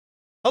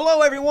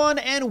Hello everyone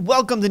and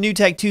welcome to New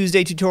Tech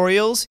Tuesday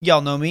Tutorials. Y'all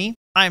know me.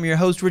 I'm your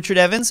host Richard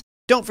Evans.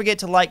 Don't forget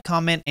to like,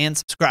 comment, and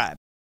subscribe.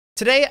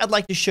 Today I'd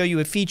like to show you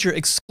a feature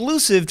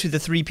exclusive to the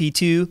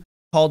 3P2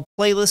 called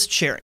playlist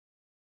sharing.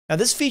 Now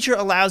this feature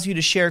allows you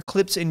to share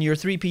clips in your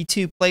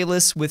 3P2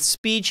 playlists with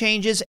speed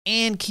changes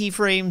and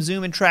keyframe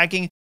zoom and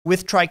tracking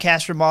with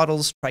TriCaster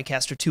models,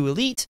 TriCaster 2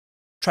 Elite,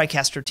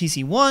 TriCaster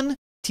TC1,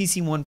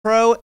 TC1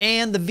 Pro,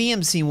 and the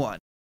VMC1.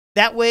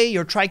 That way,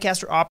 your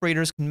TriCaster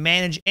operators can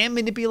manage and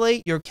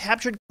manipulate your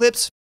captured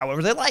clips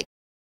however they like.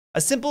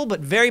 A simple but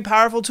very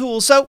powerful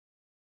tool, so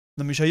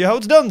let me show you how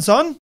it's done,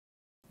 son.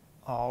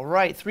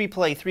 Alright,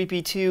 3Play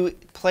 3P2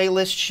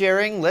 playlist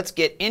sharing. Let's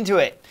get into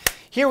it.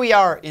 Here we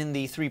are in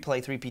the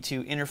 3Play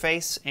 3P2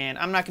 interface, and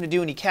I'm not going to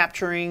do any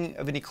capturing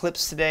of any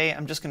clips today.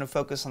 I'm just going to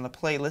focus on the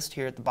playlist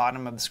here at the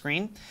bottom of the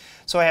screen.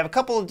 So I have a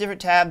couple of different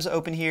tabs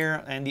open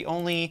here, and the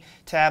only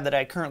tab that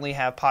I currently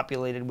have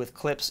populated with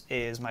clips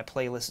is my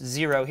playlist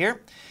 0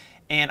 here.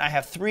 And I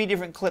have 3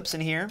 different clips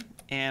in here,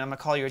 and I'm going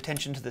to call your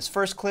attention to this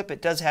first clip.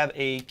 It does have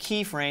a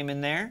keyframe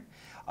in there.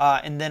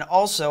 And then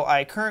also,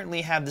 I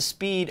currently have the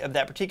speed of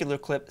that particular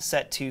clip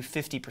set to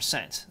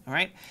 50%. All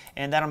right,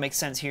 and that'll make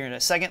sense here in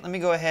a second. Let me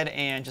go ahead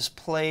and just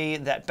play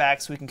that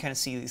back so we can kind of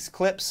see these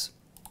clips.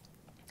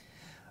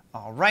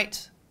 All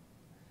right,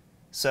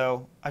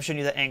 so I've shown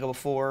you that angle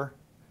before.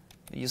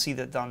 You'll see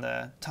that on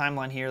the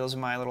timeline here, those are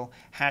my little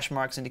hash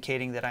marks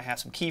indicating that I have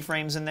some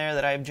keyframes in there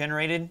that I have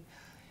generated.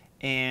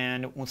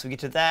 And once we get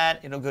to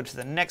that, it'll go to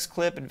the next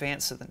clip,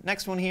 advance to the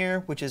next one here,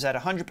 which is at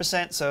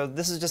 100%. So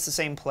this is just the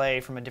same play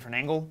from a different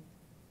angle.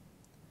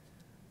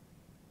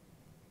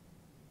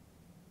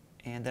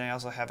 And then I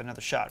also have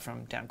another shot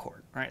from down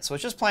court. All right, so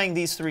it's just playing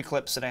these 3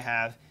 clips that I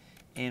have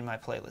in my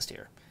playlist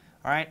here.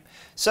 All right.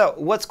 So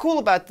what's cool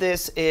about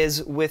this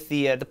is with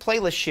the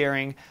playlist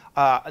sharing,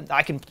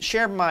 I can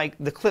share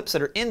the clips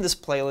that are in this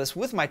playlist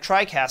with my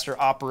TriCaster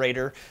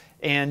operator,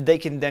 and they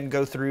can then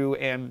go through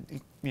and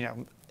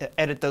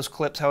edit those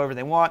clips however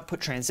they want, put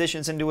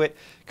transitions into it,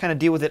 kind of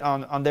deal with it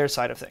on their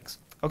side of things.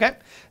 Okay?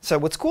 So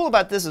what's cool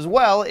about this as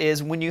well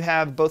is when you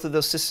have both of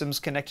those systems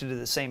connected to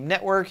the same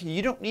network,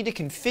 you don't need to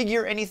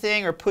configure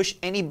anything or push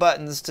any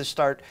buttons to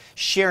start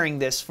sharing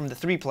this from the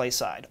 3Play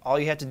side. All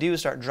you have to do is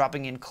start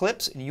dropping in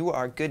clips and you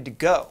are good to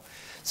go.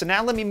 So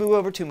now let me move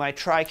over to my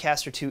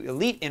TriCaster 2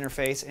 Elite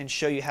interface and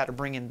show you how to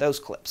bring in those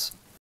clips.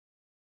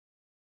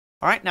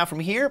 Alright, now from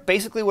here,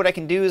 basically what I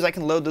can do is I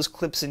can load those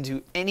clips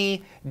into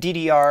any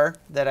DDR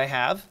that I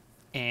have.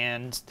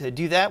 And to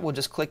do that, we'll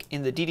just click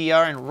in the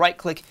DDR and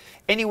right-click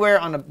anywhere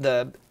on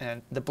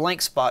the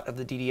blank spot of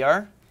the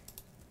DDR.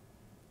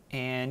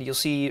 And you'll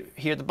see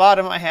here at the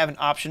bottom, I have an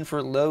option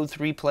for Load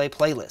 3Play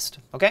Playlist.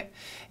 Okay?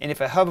 And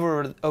if I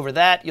hover over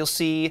that, you'll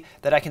see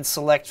that I can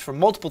select for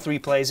multiple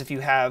 3Plays if you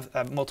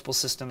have multiple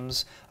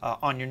systems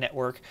on your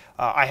network.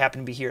 I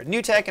happen to be here at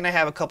NewTek, and I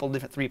have a couple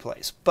different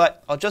 3Plays.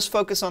 But I'll just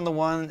focus on the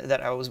one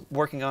that I was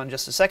working on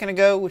just a second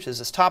ago, which is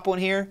this top one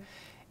here.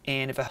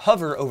 And if I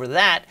hover over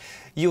that,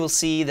 you will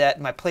see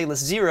that my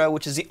playlist 0,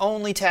 which is the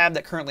only tab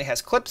that currently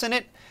has clips in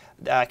it,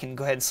 I can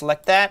go ahead and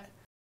select that.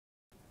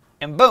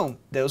 And boom,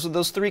 those are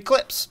those 3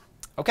 clips.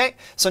 Okay,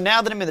 so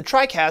now that I'm in the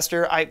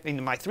TriCaster,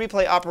 my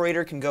 3Play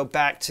operator can go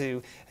back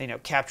to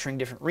capturing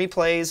different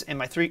replays, and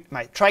my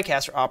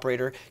TriCaster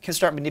operator can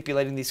start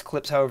manipulating these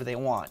clips however they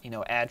want.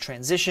 Add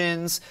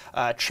transitions,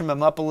 trim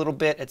them up a little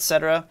bit,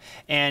 etc.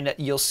 And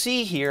you'll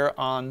see here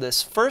on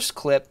this first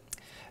clip.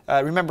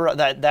 Remember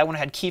that one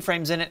had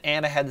keyframes in it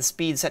and I had the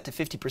speed set to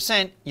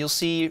 50%. You'll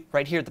see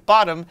right here at the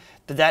bottom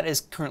that that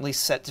is currently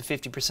set to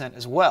 50%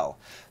 as well.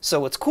 So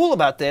what's cool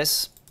about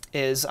this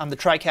is I'm the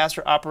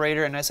TriCaster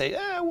operator and I say,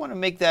 I want to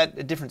make that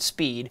a different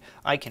speed.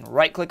 I can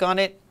right click on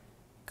it,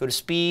 go to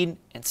speed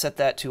and set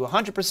that to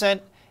 100%,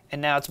 and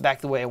now it's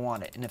back the way I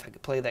want it. And if I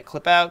could play that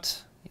clip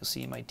out, you'll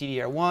see my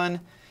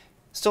DDR1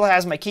 still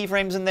has my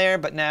keyframes in there,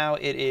 but now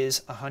it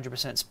is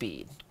 100%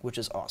 speed, which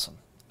is awesome.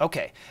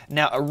 Okay,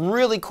 now a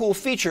really cool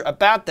feature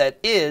about that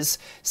is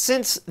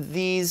since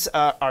these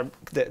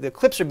the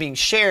clips are being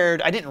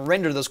shared, I didn't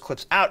render those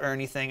clips out or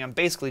anything, I'm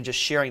basically just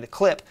sharing the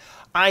clip,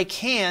 I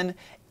can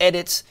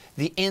edit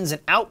the ins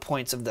and out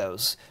points of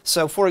those.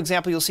 So for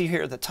example, you'll see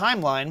here at the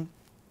timeline,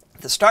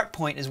 the start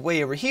point is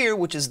way over here,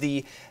 which is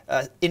the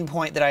in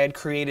point that I had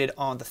created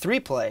on the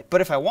 3Play. But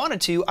if I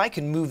wanted to, I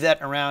can move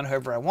that around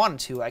however I wanted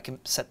to. I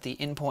can set the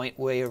in point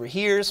way over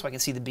here so I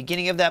can see the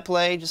beginning of that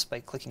play just by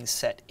clicking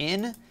Set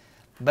In.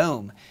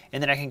 Boom.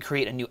 And then I can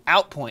create a new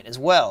out point as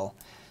well.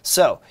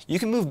 So you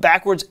can move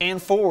backwards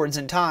and forwards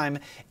in time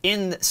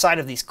inside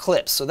of these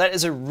clips. So that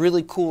is a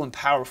really cool and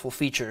powerful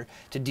feature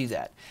to do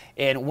that.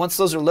 And once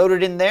those are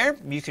loaded in there,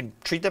 you can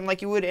treat them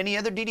like you would any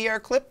other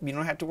DDR clip. You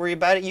don't have to worry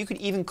about it. You could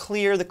even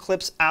clear the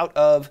clips out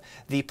of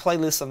the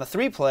playlist on the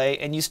 3Play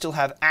and you still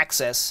have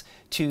access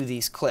to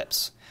these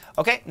clips.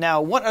 Okay, now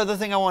one other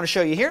thing I want to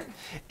show you here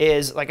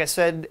is, like I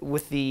said,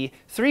 with the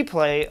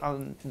 3Play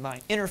on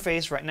my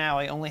interface right now,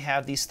 I only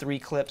have these 3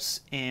 clips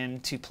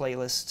into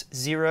playlist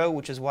 0,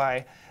 which is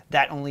why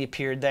that only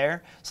appeared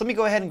there. So let me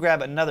go ahead and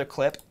grab another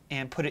clip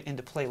and put it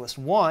into playlist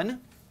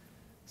 1.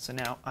 So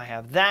now I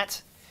have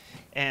that,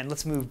 And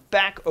let's move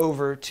back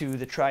over to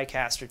the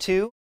TriCaster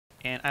 2.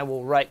 And I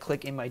will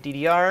right-click in my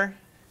DDR,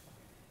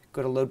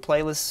 go to Load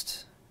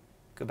Playlist,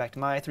 go back to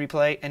my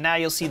 3Play, and now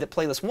you'll see that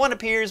Playlist 1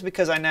 appears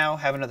because I now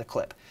have another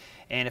clip.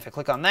 And if I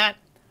click on that,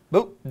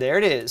 boop, there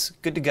it is,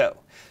 good to go.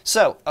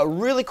 So, a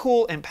really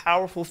cool and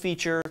powerful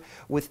feature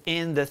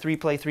within the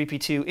 3Play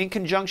 3P2 in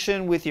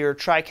conjunction with your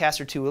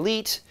TriCaster 2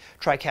 Elite,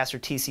 TriCaster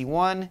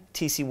TC1,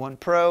 TC1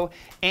 Pro,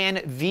 and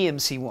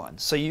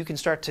VMC1. So you can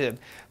start to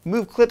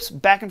move clips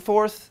back and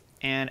forth,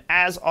 and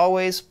as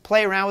always,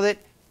 play around with it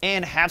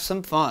and have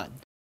some fun.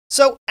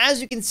 So,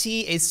 as you can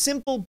see, a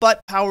simple but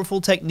powerful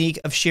technique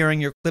of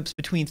sharing your clips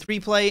between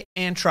 3Play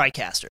and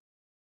TriCaster.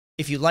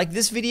 If you like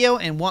this video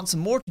and want some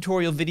more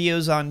tutorial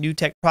videos on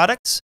NewTek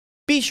products,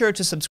 be sure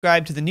to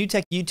subscribe to the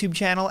NewTek YouTube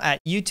channel at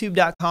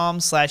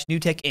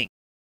youtube.com/NewTekInc.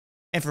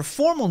 And for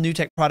formal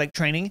NewTek product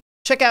training,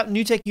 check out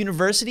NewTek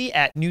University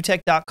at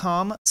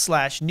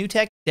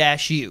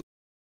newtek.com/NewTek-U.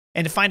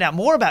 And to find out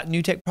more about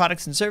NewTek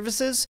products and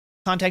services,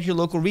 contact your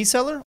local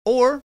reseller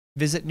or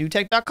visit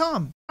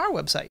newtek.com, our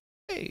website.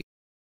 Hey.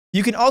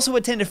 You can also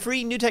attend a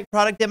free NewTek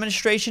product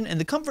demonstration in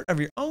the comfort of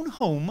your own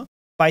home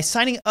by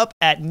signing up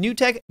at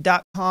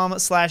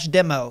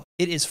newtek.com/demo.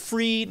 It is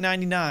free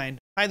 99.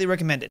 Highly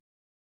recommended.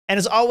 And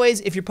as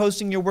always, if you're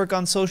posting your work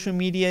on social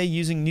media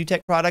using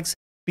NewTek products,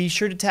 be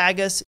sure to tag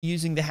us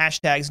using the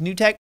hashtags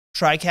NewTek,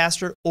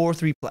 TriCaster, or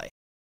 3Play.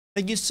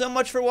 Thank you so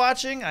much for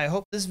watching. I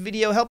hope this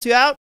video helped you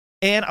out,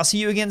 and I'll see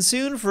you again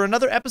soon for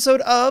another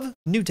episode of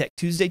NewTek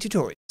Tuesday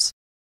Tutorials.